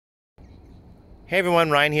Hey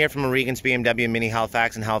everyone, Ryan here from O'Regan's BMW Mini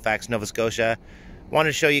Halifax in Halifax, Nova Scotia. Wanted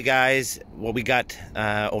to show you guys what we got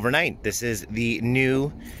overnight. This is the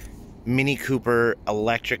new Mini Cooper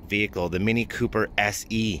electric vehicle, the Mini Cooper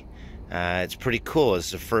SE. It's pretty cool.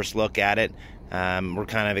 It's the first look at it. We're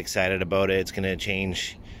kind of excited about it. It's going to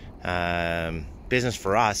change business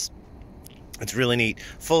for us. It's really neat.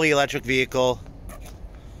 Fully electric vehicle.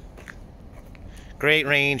 Great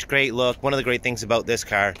range, great look. One of the great things about this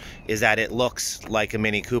car is that it looks like a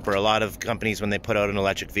Mini Cooper. A lot of companies, when they put out an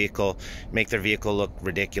electric vehicle, make their vehicle look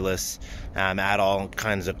ridiculous, add all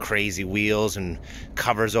kinds of crazy wheels and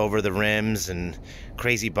covers over the rims and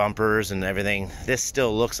crazy bumpers and everything. This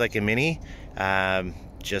still looks like a Mini,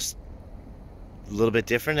 just a little bit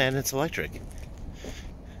different, and it's electric.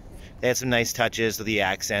 They had some nice touches with the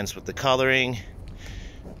accents, with the coloring.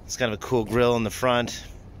 It's kind of a cool grille in the front.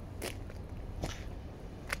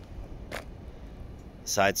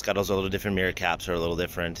 Side scuttles are a little different, mirror caps are a little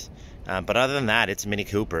different, but other than that, it's a Mini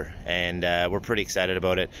Cooper, and we're pretty excited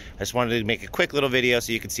about it. I just wanted to make a quick little video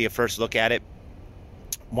so you can see a first look at it.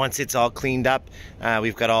 Once it's all cleaned up,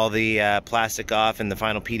 we've got all the plastic off and the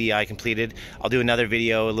final PDI completed, I'll do another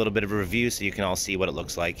video, a little bit of a review, so you can all see what it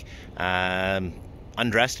looks like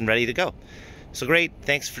undressed and ready to go. So great,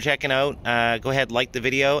 thanks for checking out. Go ahead, like the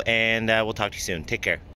video, and we'll talk to you soon. Take care.